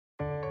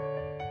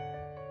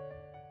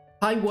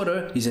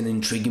Highwater is an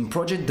intriguing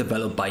project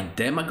developed by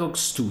Demagog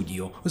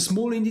Studio, a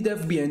small indie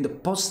dev behind the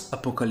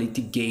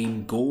post-apocalyptic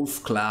game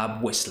golf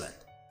club Wasteland.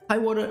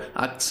 Highwater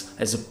acts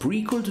as a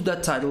prequel to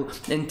that title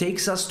and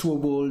takes us to a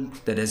world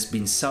that has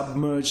been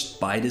submerged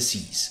by the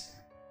seas.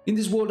 In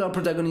this world, our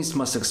protagonist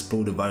must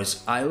explore the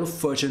various Isle of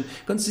Fortune,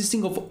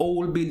 consisting of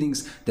old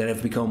buildings that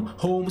have become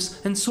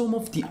homes and some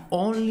of the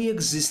only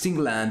existing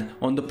land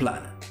on the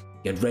planet.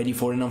 Get ready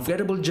for an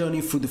unforgettable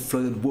journey through the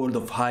flooded world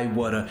of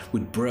Highwater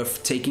with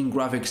breathtaking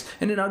graphics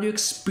and an audio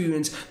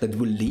experience that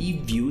will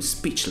leave you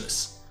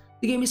speechless.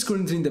 The game is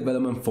currently in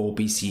development for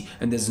PC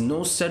and there's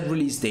no set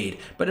release date,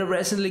 but I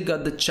recently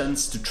got the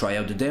chance to try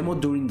out the demo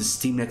during the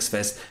Steam Next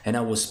Fest and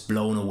I was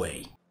blown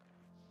away.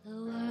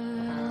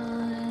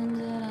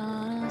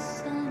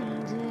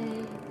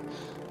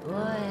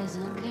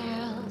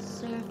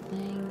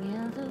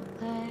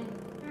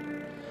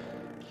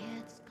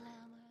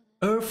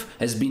 Earth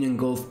has been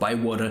engulfed by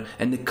water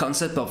and the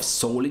concept of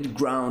solid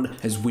ground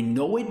as we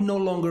know it no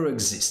longer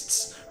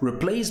exists,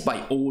 replaced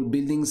by old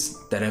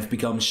buildings that have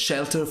become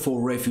shelter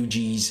for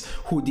refugees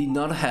who did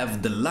not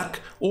have the luck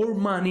or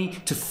money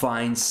to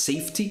find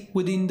safety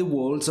within the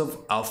walls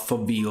of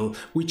Alphaville,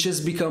 which has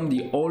become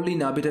the only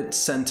inhabited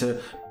center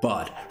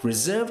but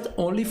reserved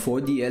only for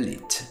the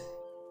elite.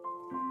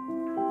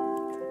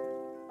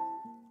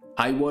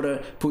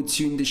 Highwater puts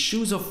you in the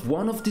shoes of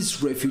one of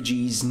these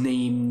refugees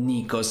named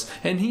Nikos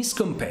and his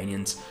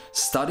companions,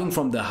 starting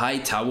from the High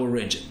Tower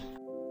region.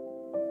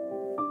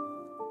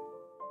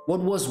 What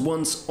was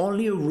once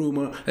only a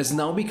rumor has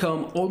now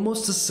become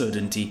almost a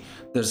certainty.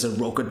 There's a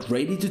rocket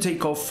ready to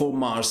take off for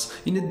Mars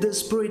in a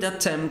desperate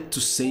attempt to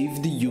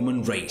save the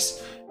human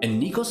race,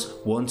 and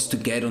Nikos wants to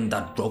get on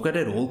that rocket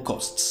at all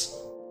costs.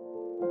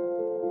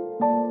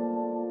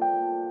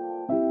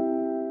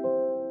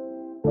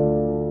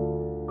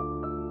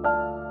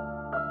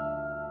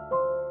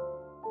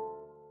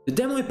 The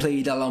demo I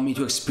played allowed me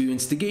to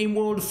experience the game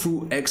world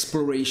through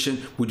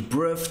exploration with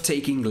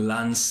breathtaking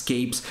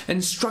landscapes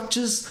and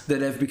structures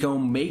that have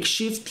become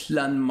makeshift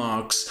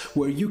landmarks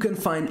where you can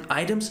find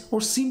items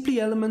or simply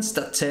elements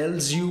that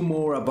tells you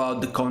more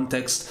about the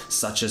context,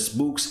 such as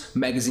books,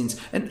 magazines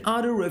and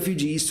other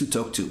refugees to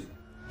talk to.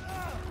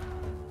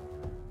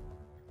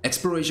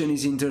 Exploration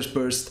is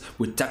interspersed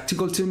with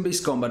tactical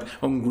turn-based combat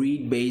on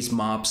grid-based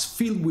maps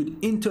filled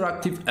with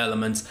interactive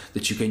elements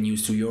that you can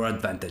use to your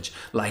advantage,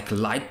 like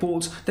light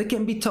poles that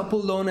can be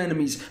toppled on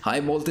enemies, high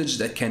voltage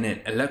that can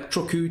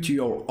electrocute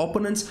your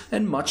opponents,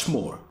 and much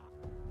more.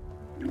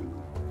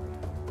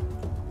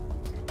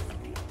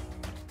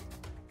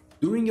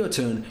 During your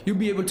turn, you'll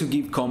be able to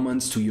give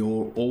commands to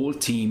your whole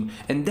team,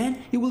 and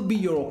then it will be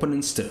your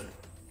opponent's turn.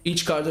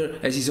 Each character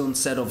has his own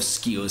set of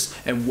skills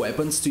and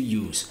weapons to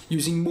use,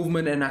 using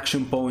movement and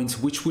action points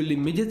which will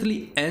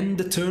immediately end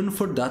the turn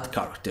for that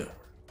character.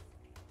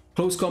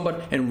 Close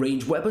combat and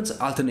ranged weapons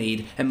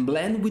alternate and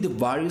blend with the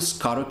various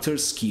character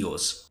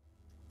skills.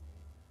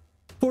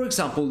 For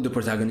example, the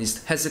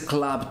protagonist has a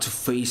club to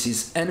face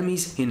his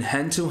enemies in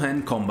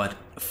hand-to-hand combat,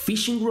 a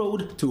fishing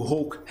rod to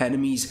hook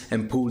enemies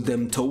and pull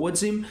them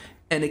towards him,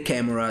 and a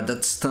camera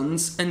that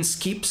stuns and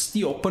skips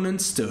the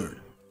opponent's turn.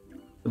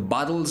 The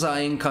battles I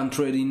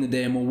encountered in the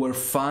demo were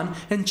fun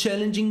and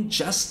challenging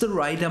just the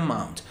right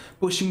amount,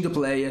 pushing the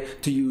player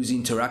to use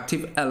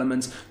interactive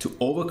elements to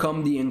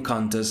overcome the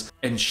encounters,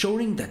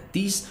 ensuring that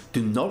these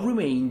do not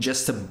remain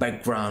just a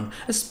background,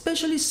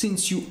 especially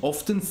since you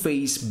often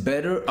face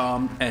better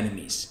armed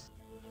enemies.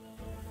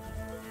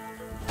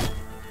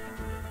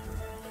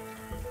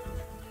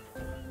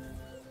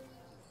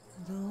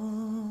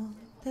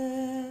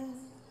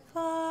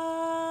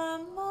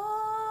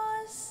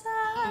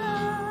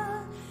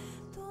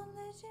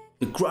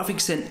 The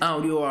graphics and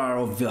audio are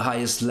of the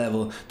highest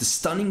level, the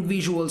stunning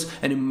visuals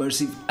and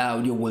immersive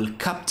audio will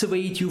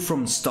captivate you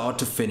from start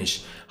to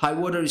finish.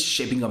 Highwater is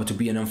shaping up to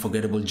be an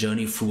unforgettable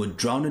journey through a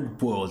drowned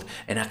world,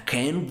 and I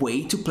can't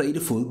wait to play the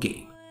full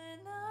game.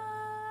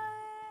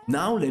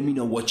 Now let me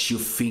know what you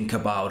think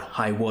about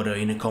Highwater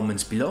in the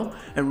comments below,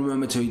 and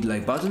remember to hit the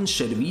like button,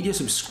 share the video,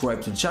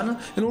 subscribe to the channel,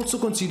 and also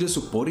consider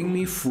supporting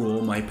me through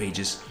all my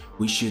pages.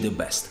 Wish you the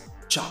best.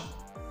 Ciao!